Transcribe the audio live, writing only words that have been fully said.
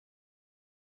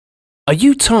Are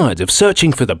you tired of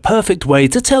searching for the perfect way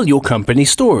to tell your company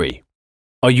story?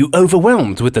 Are you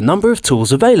overwhelmed with the number of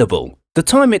tools available, the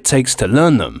time it takes to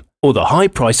learn them, or the high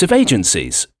price of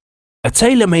agencies? A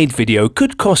tailor-made video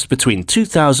could cost between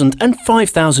 2,000 and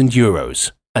 5,000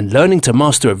 euros, and learning to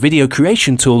master a video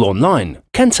creation tool online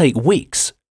can take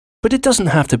weeks. But it doesn't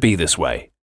have to be this way.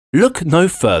 Look no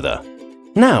further.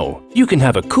 Now, you can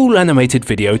have a cool animated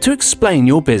video to explain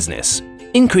your business.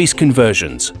 Increase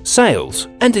conversions, sales,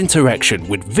 and interaction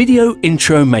with Video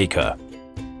Intro Maker.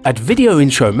 At Video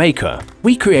Intro Maker,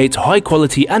 we create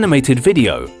high-quality animated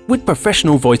video with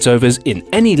professional voiceovers in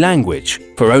any language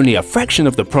for only a fraction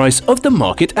of the price of the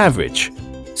market average.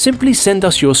 Simply send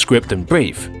us your script and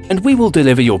brief, and we will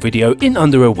deliver your video in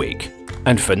under a week.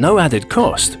 And for no added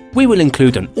cost, we will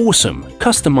include an awesome,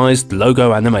 customized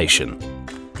logo animation.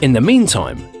 In the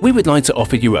meantime, we would like to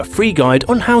offer you a free guide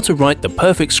on how to write the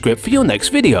perfect script for your next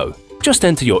video. Just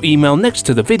enter your email next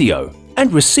to the video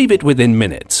and receive it within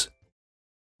minutes.